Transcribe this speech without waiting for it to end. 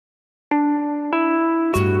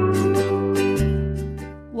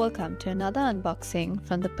Welcome to another unboxing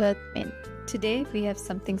from the Perth Mint. Today we have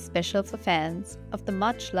something special for fans of the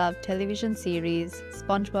much-loved television series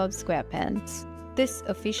SpongeBob SquarePants. This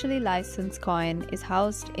officially licensed coin is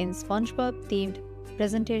housed in SpongeBob-themed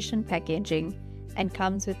presentation packaging and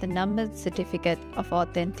comes with a numbered certificate of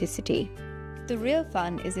authenticity. The real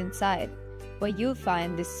fun is inside, where you'll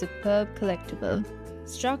find this superb collectible.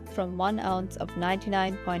 Struck from 1 ounce of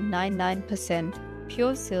 99.99%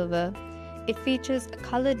 pure silver, it features a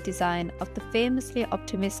colored design of the famously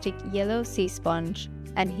optimistic yellow sea sponge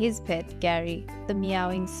and his pet Gary, the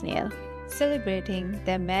meowing snail, celebrating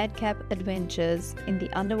their madcap adventures in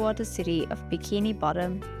the underwater city of Bikini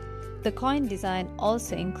Bottom. The coin design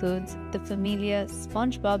also includes the familiar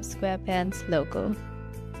SpongeBob SquarePants logo.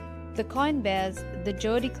 The coin bears the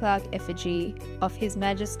Jody Clark effigy of His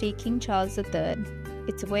Majesty King Charles III,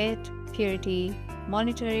 its weight, purity,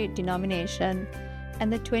 monetary denomination,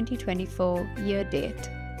 and the 2024 year date.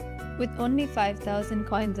 With only 5,000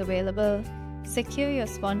 coins available, secure your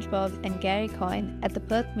SpongeBob and Gary coin at the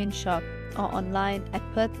Perth Mint shop or online at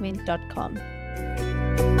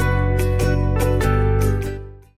perthmint.com.